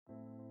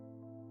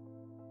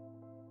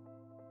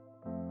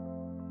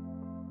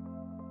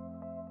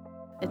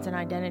it's an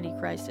identity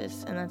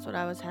crisis, and that's what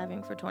I was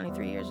having for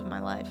 23 years of my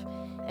life.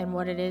 And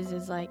what it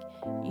is like,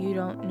 you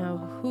don't know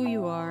who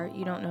you are,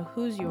 you don't know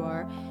whose you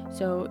are,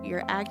 so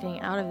you're acting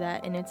out of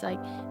that, and it's like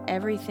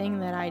everything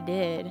that I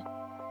did,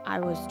 I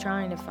was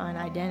trying to find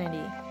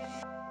identity.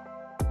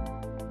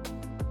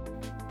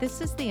 This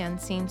is The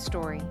Unseen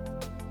Story,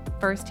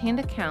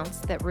 first-hand accounts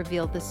that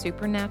reveal the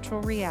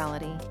supernatural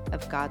reality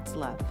of God's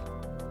love.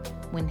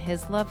 When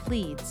His love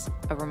leads,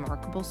 a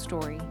remarkable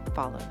story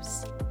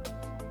follows.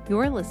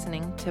 You're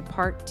listening to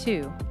part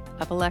 2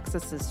 of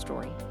Alexis's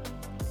story,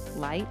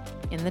 Light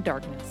in the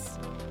Darkness.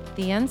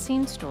 The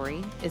Unseen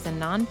Story is a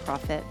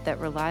nonprofit that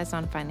relies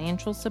on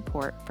financial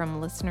support from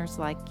listeners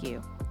like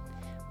you.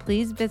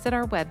 Please visit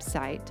our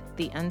website,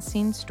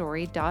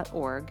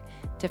 theunseenstory.org,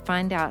 to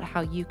find out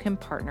how you can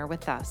partner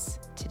with us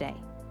today.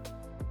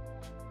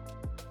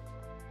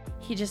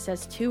 He just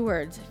says 2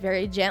 words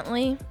very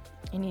gently,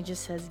 and he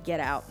just says, "Get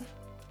out."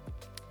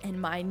 And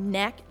my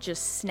neck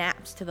just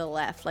snaps to the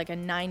left like a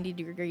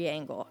 90-degree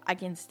angle. I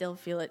can still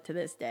feel it to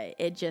this day.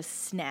 It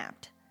just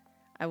snapped.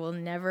 I will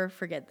never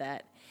forget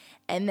that.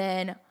 And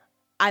then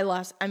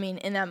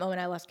in that moment,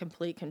 I lost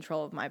complete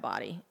control of my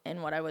body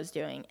and what I was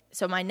doing.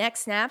 So my neck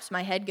snaps,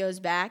 my head goes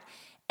back,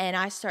 and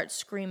I start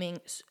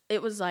screaming.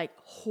 It was like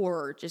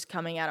horror just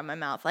coming out of my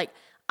mouth. Like,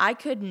 I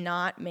could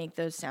not make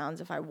those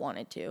sounds if I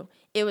wanted to.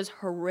 It was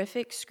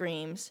horrific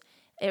screams.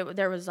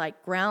 There was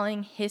like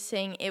growling,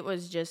 hissing. It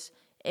was just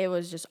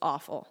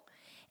awful.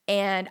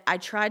 And I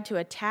tried to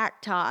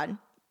attack Todd.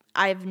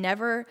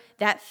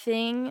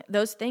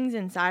 Those things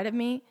inside of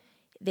me,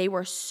 they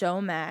were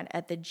so mad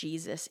at the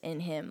Jesus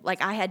in him.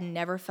 Like, I had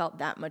never felt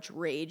that much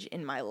rage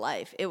in my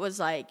life. It was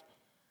like,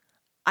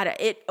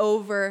 it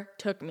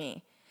overtook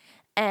me.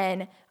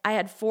 And I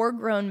had 4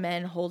 grown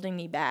men holding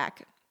me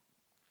back.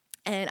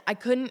 And I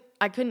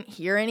couldn't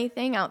hear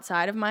anything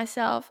outside of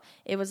myself.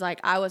 It was like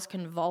I was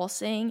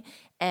convulsing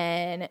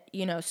and,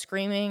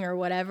 screaming or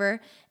whatever.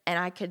 And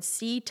I could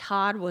see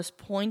Todd was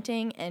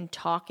pointing and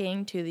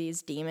talking to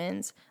these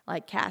demons,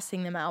 like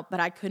casting them out, but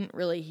I couldn't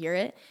really hear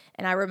it.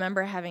 And I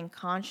remember having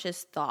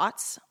conscious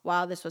thoughts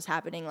while this was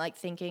happening, like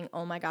thinking,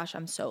 oh my gosh,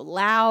 I'm so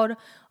loud.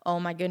 Oh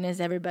my goodness,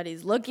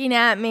 everybody's looking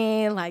at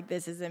me. Like,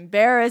 this is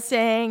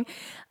embarrassing.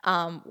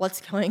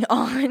 What's going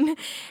on?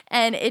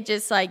 And it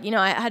just I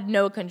had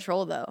no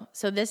control though.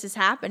 So this is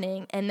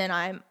happening. And then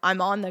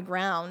I'm on the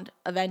ground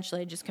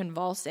eventually just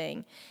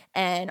convulsing.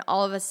 And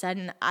all of a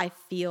sudden I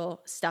feel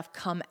stuff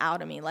come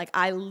out of me. Like,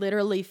 I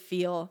literally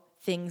feel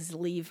things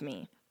leave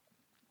me.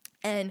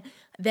 And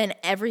then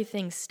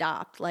everything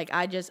stopped. Like,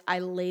 I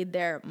laid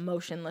there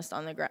motionless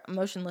on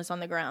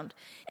the ground.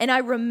 And I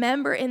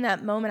remember in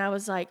that moment, I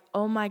was like,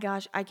 oh my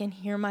gosh, I can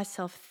hear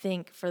myself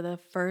think for the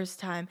first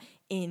time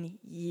in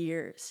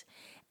years.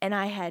 And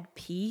I had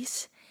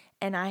peace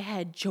and I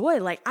had joy.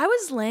 Like, I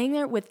was laying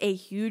there with a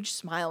huge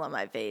smile on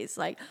my face,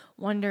 like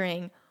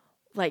wondering,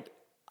 like,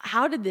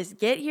 how did this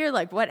get here?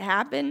 Like, what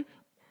happened?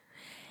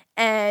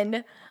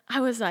 And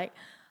I was like,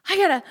 I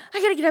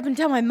gotta get up and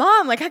tell my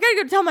mom. Like, I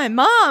gotta go tell my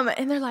mom.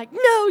 And they're like,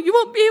 no, you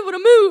won't be able to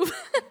move.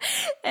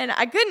 And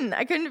I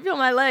couldn't feel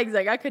my legs.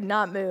 Like, I could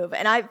not move.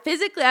 And I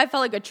felt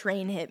like a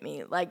train hit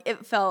me. Like,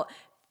 it felt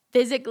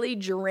physically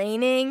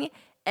draining.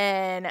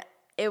 And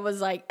it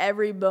was like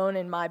every bone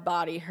in my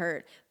body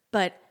hurt.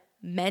 But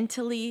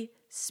mentally,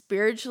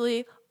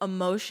 spiritually,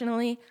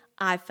 emotionally,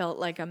 I felt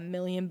like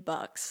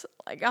 $1,000,000.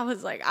 Like, I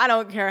was like, I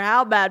don't care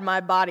how bad my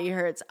body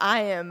hurts.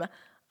 I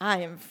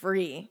am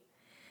free.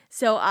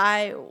 So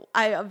I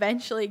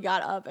eventually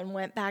got up and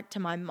went back to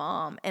my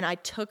mom, and I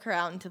took her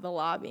out into the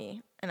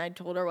lobby, and I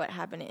told her what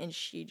happened, and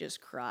she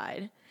just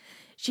cried.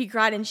 She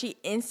cried, and she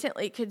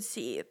instantly could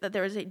see that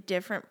there was a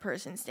different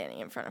person standing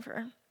in front of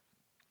her.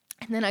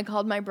 And then I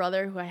called my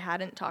brother, who I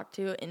hadn't talked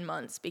to in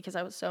months because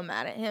I was so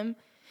mad at him.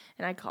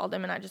 And I called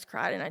him and I just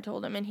cried and I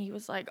told him, and he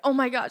was like, oh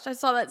my gosh, I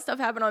saw that stuff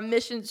happen on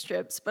mission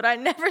trips, but I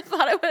never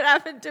thought it would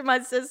happen to my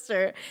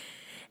sister.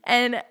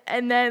 And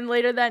then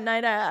later that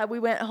night, we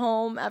went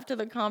home after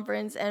the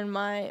conference, and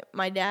my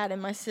dad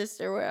and my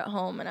sister were at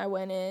home, and I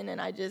went in,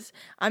 and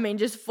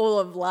just full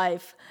of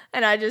life.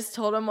 And I just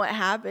told him what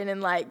happened,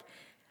 and like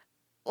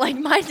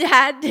my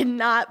dad did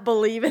not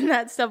believe in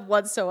that stuff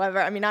whatsoever.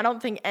 I mean, I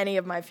don't think any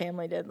of my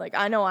family did. Like,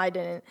 I know I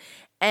didn't.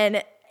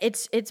 And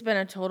it's been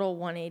a total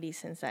 180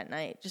 since that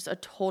night, just a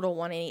total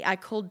 180. I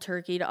cold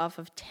turkeyed off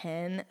of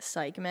 10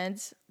 psych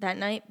meds that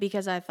night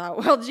because I thought,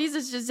 well,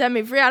 Jesus just set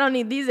me free. I don't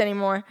need these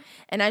anymore.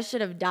 And I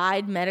should have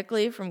died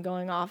medically from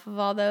going off of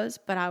all those.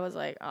 But I was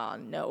like, oh,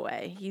 no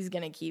way. He's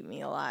going to keep me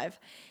alive.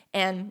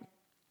 And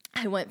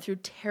I went through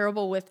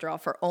terrible withdrawal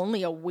for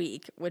only a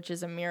week, which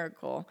is a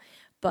miracle.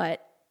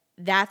 But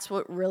that's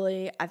what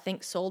really, I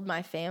think, sold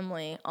my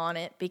family on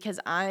it, because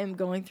I'm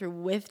going through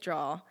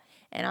withdrawal.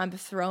 And I'm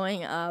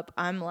throwing up.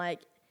 I'm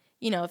like,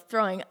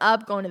 throwing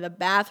up, going to the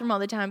bathroom all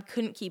the time,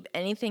 couldn't keep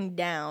anything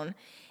down.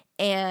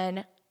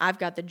 And I've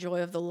got the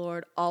joy of the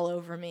Lord all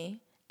over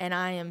me. And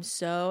I am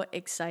so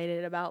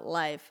excited about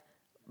life,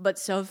 but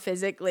so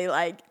physically,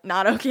 like,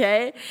 not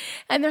okay.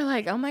 And they're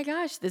like, oh my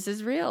gosh, this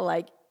is real.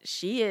 Like,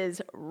 she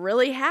is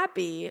really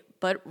happy,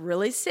 but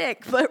really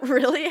sick, but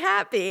really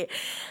happy.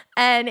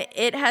 And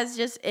it has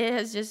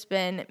just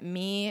been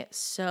me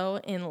so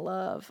in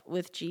love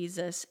with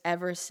Jesus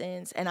ever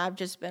since. And I've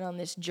just been on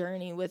this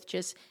journey with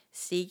just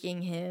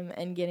seeking him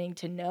and getting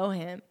to know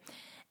him.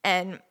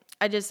 And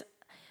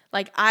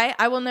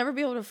I will never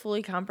be able to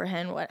fully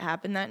comprehend what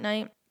happened that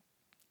night.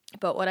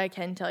 But what I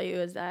can tell you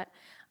is that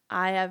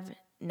I have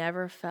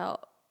never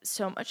felt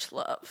so much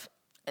love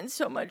and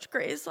so much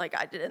grace like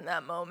I did in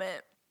that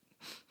moment.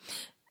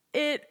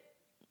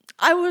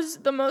 I was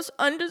the most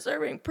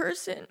undeserving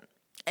person,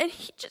 and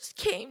he just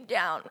came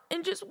down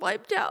and just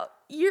wiped out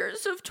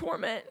years of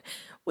torment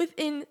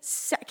within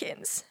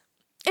seconds.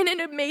 And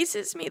it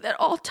amazes me that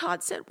all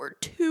Todd said were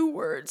 2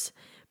 words,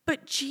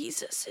 but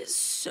Jesus is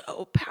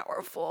so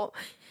powerful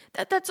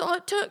that's all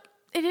it took.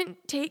 It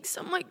didn't take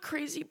some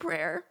crazy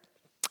prayer.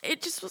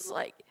 It just was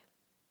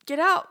get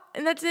out,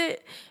 and that's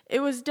it.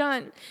 It was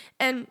done.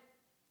 And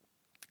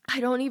I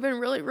don't even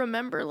really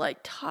remember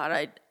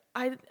Todd.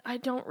 I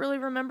don't really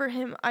remember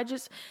him.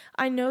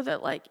 I know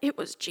that it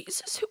was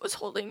Jesus who was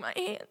holding my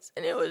hands,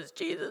 and it was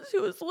Jesus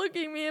who was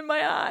looking me in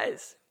my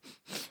eyes,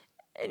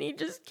 and he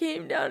just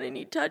came down and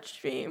he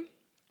touched me,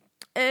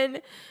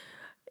 and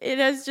it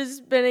has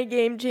just been a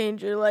game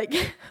changer.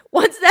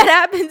 Once that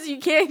happens, you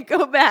can't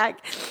go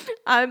back.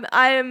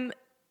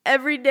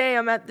 Every day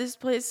I'm at this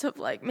place of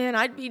man,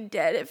 I'd be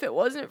dead if it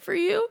wasn't for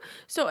you.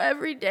 So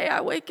every day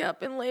I wake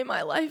up and lay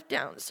my life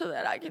down so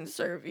that I can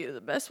serve you the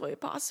best way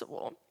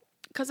possible.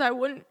 Because I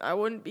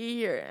wouldn't be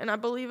here, and I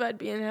believe I'd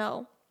be in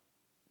hell.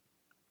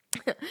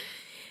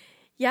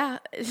 Yeah,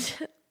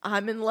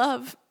 I'm in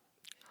love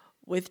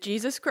with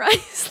Jesus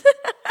Christ.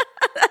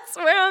 That's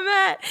where I'm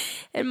at.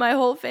 And my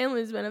whole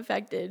family's been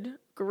affected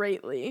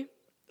greatly.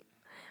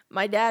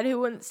 My dad, who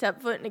wouldn't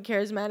step foot in a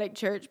charismatic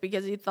church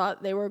because he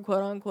thought they were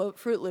quote-unquote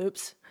Fruit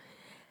Loops,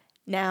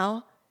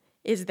 now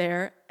is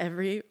there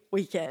every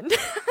weekend.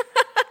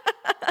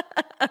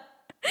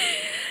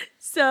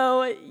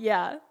 So,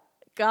 yeah,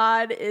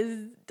 God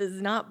does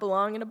not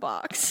belong in a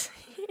box.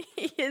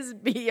 He is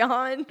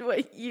beyond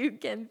what you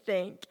can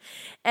think.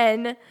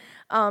 And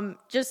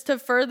just to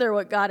further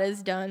what God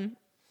has done,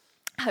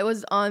 I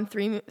was on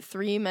three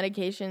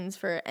medications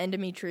for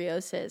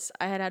endometriosis.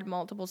 I had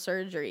multiple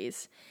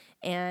surgeries.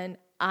 And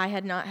I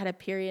had not had a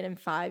period in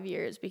 5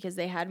 years because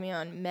they had me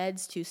on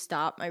meds to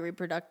stop my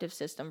reproductive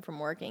system from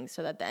working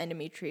so that the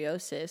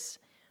endometriosis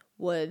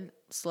would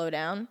slow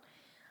down.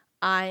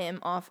 I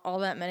am off all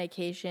that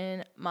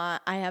medication. I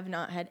have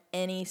not had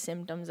any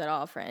symptoms at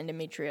all for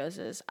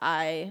endometriosis.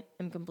 I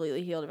am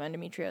completely healed of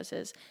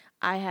endometriosis.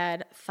 I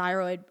had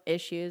thyroid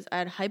issues. I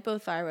had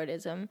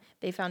hypothyroidism.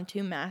 They found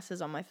 2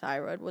 masses on my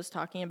thyroid, was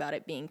talking about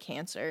it being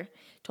cancer.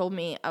 Told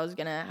me I was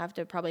going to have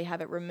to probably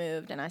have it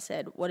removed. And I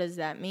said, what does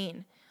that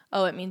mean?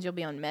 Oh, it means you'll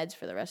be on meds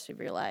for the rest of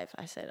your life.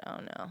 I said, oh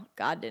no,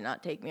 God did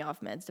not take me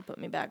off meds to put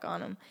me back on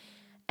them.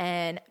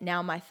 And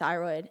now my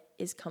thyroid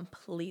is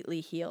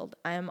completely healed.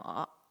 I am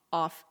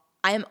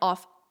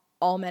off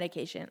all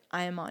medication.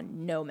 I am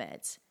on no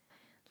meds.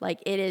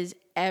 It is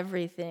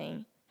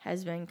everything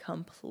has been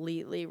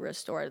completely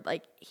restored.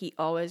 He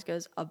always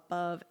goes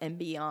above and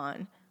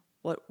beyond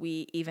what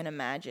we even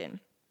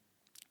imagine.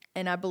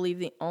 And I believe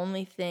the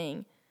only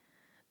thing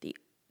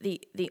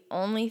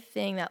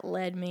that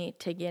led me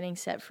to getting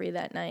set free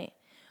that night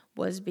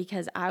was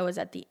because I was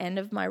at the end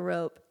of my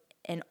rope,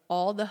 and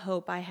all the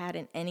hope I had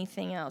in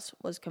anything else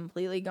was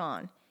completely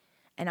gone.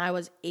 And I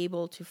was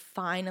able to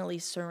finally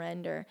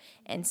surrender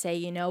and say,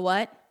 you know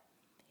what?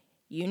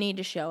 You need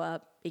to show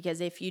up, because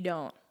if you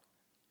don't,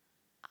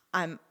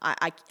 I'm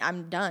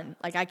done.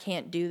 I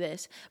can't do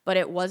this. But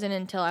it wasn't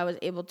until I was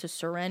able to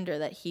surrender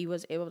that he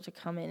was able to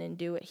come in and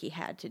do what he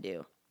had to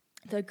do.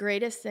 The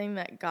greatest thing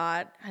that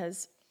God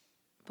has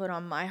put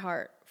on my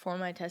heart for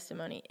my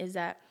testimony is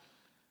that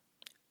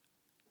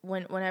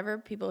whenever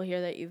people hear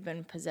that you've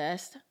been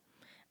possessed,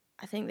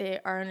 I think they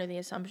are under the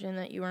assumption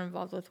that you were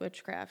involved with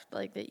witchcraft,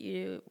 that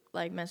you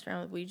messed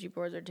around with Ouija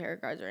boards or tarot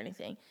cards or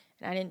anything.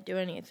 And I didn't do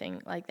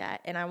anything like that.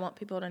 And I want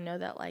people to know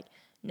that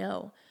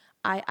no,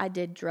 I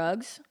did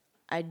drugs.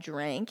 I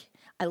drank.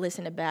 I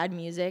listened to bad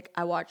music.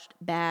 I watched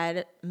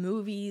bad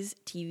movies,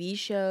 TV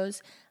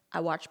shows.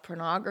 I watched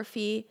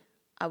pornography.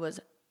 I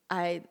was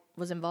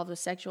involved with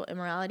sexual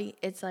immorality.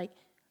 It's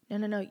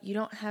no. You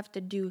don't have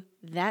to do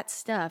that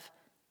stuff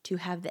to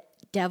have the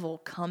devil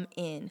come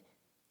in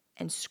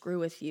and screw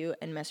with you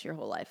and mess your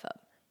whole life up.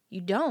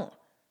 You don't.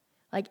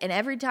 And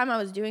every time I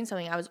was doing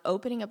something, I was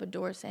opening up a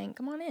door saying,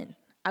 come on in.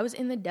 I was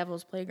in the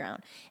devil's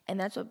playground. And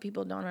that's what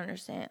people don't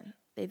understand.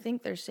 They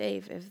think they're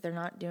safe if they're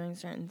not doing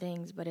certain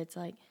things, but it's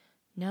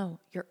no,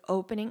 you're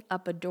opening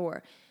up a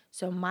door.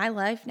 So my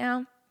life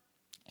now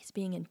is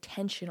being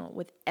intentional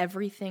with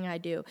everything I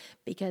do,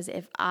 because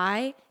if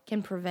I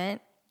can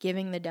prevent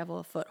giving the devil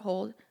a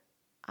foothold,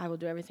 I will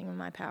do everything in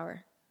my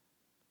power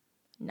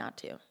not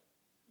to.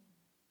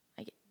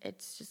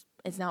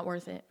 It's not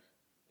worth it.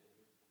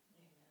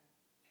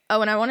 Oh,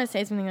 and I want to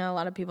say something that a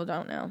lot of people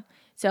don't know.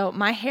 So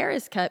my hair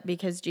is cut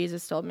because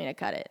Jesus told me to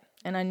cut it.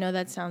 And I know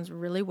that sounds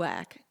really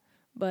whack,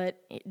 but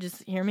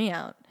just hear me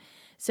out.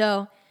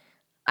 So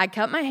I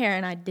cut my hair,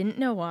 and I didn't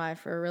know why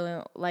for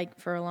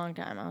a long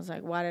time. I was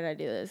like, why did I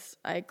do this?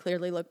 I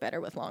clearly look better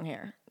with long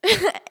hair.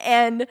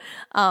 And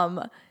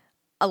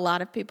a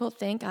lot of people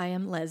think I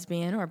am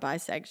lesbian or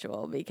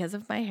bisexual because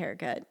of my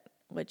haircut,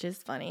 which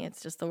is funny.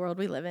 It's just the world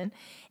we live in.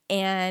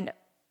 And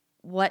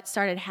what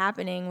started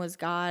happening was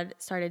God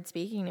started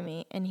speaking to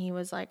me, and he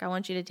was like, I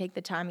want you to take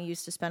the time you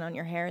used to spend on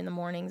your hair in the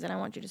mornings, and I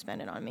want you to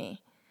spend it on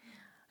me.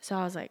 So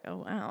I was like, oh,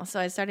 wow. So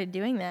I started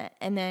doing that.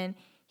 And then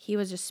he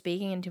was just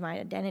speaking into my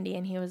identity,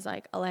 and he was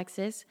like,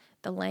 Alexis,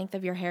 the length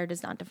of your hair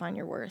does not define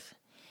your worth.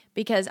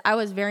 Because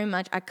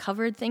I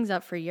covered things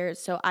up for years.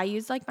 So I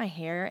used like my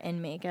hair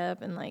and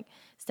makeup and like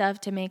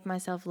stuff to make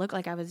myself look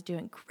like I was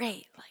doing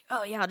great. Like,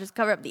 oh yeah, I'll just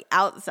cover up the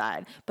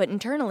outside. But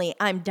internally,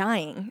 I'm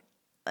dying.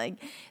 Like,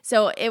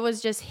 so it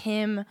was just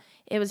him.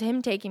 It was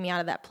him taking me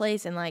out of that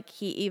place. And like,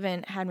 he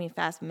even had me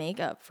fast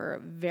makeup for a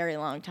very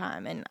long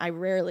time. And I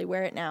rarely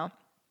wear it now.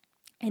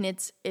 And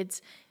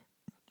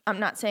I'm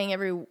not saying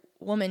every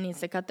woman needs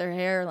to cut their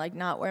hair, like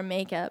not wear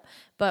makeup,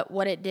 but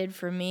what it did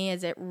for me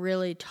is it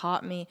really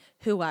taught me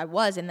who I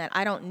was, and that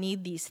I don't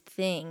need these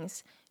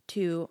things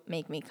to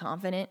make me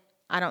confident.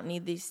 I don't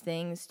need these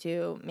things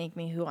to make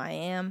me who I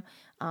am.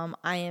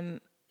 I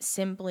am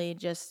simply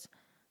just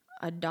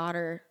a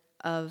daughter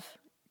of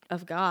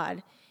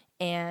God,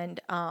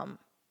 and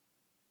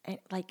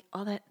like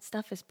all that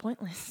stuff is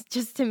pointless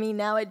just to me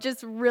now. It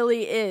just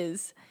really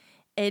is.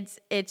 It's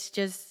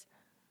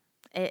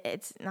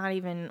not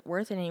even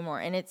worth it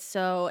anymore. And it's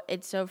so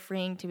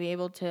freeing to be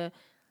able to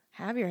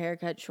have your hair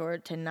cut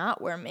short, to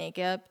not wear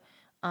makeup,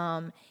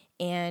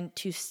 and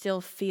to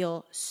still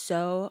feel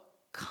so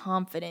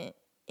confident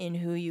in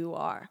who you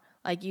are.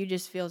 Like, you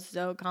just feel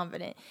so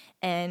confident.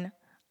 And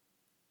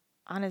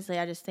honestly,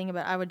 I just think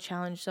about, I would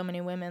challenge so many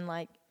women,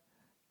 like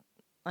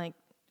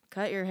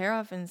cut your hair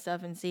off and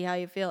stuff and see how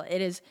you feel.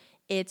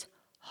 It's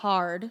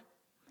hard.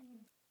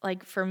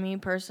 Like, for me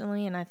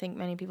personally, and I think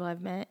many people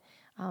I've met,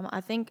 I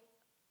think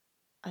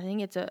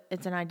it's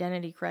an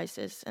identity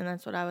crisis, and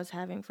that's what I was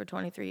having for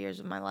 23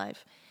 years of my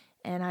life.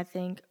 And I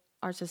think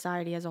our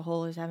society as a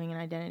whole is having an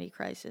identity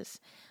crisis.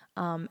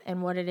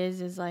 And what it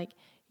is like,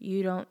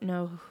 you don't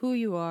know who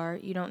you are,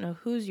 you don't know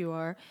whose you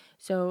are,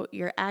 so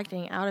you're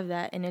acting out of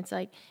that. And it's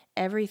like,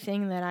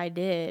 everything that I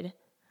did,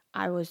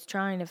 I was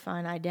trying to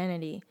find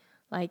identity.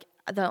 Like,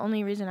 the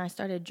only reason I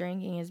started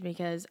drinking is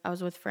because I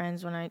was with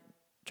friends when I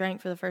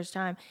drank for the first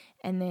time,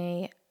 and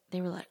they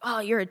were like, oh,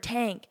 you're a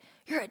tank.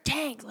 You're a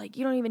tank. Like,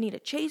 you don't even need a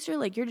chaser.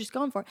 Like, you're just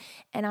going for it.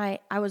 And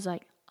I was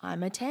like,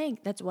 I'm a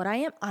tank. That's what I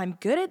am. I'm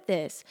good at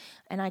this.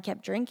 And I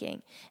kept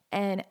drinking.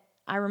 And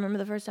I remember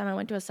the first time I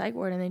went to a psych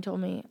ward and they told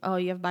me, oh,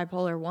 you have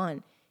bipolar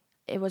 1.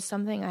 It was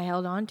something I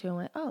held on to and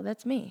went, oh,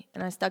 that's me.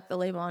 And I stuck the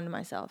label onto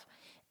myself.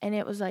 And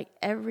it was like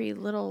every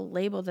little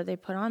label that they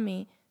put on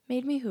me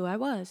made me who I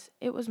was.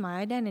 It was my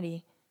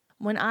identity.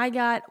 When I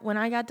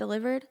got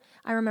delivered,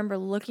 I remember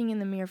looking in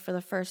the mirror for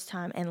the first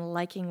time and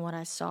liking what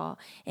I saw.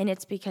 And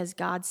it's because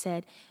God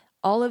said,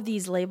 all of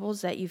these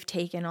labels that you've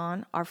taken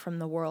on are from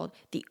the world.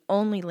 The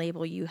only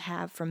label you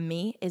have from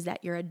me is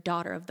that you're a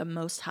daughter of the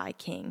Most High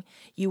King.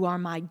 You are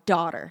my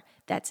daughter.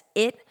 That's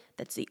it.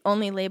 That's the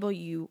only label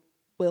you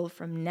will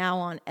from now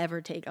on ever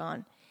take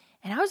on.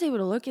 And I was able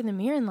to look in the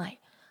mirror and like,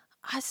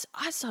 I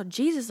saw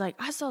Jesus. Like,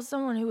 I saw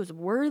someone who was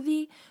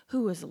worthy,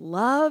 who was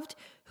loved,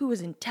 who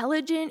was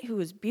intelligent, who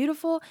was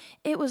beautiful.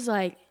 It was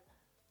like,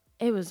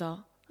 it was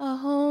a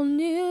whole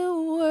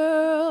new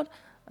world.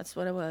 That's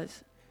what it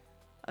was.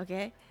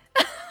 Okay?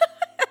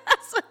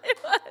 That's what it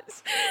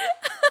was.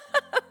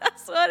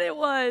 That's what it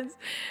was.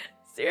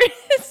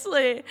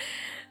 Seriously.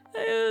 It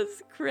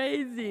was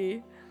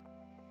crazy.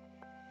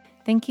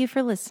 Thank you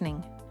for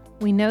listening.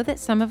 We know that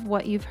some of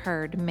what you've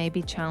heard may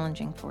be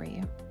challenging for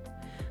you.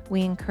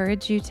 We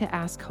encourage you to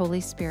ask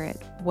Holy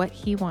Spirit what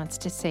He wants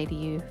to say to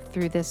you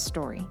through this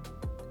story.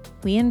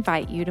 We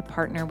invite you to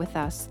partner with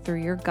us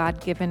through your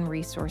God-given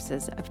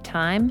resources of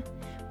time,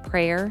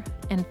 prayer,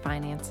 and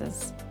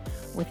finances.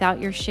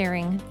 Without your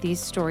sharing, these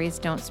stories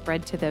don't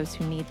spread to those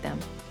who need them.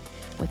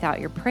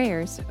 Without your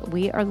prayers,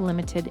 we are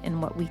limited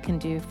in what we can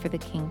do for the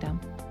kingdom.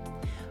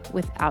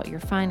 Without your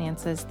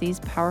finances,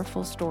 these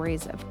powerful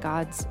stories of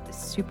God's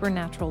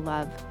supernatural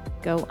love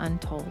go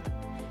untold.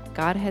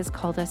 God has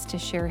called us to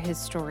share His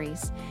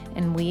stories,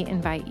 and we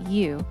invite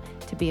you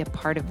to be a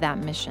part of that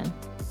mission.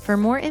 For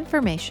more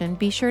information,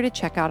 be sure to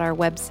check out our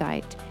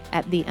website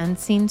at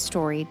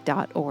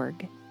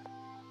theunseenstory.org.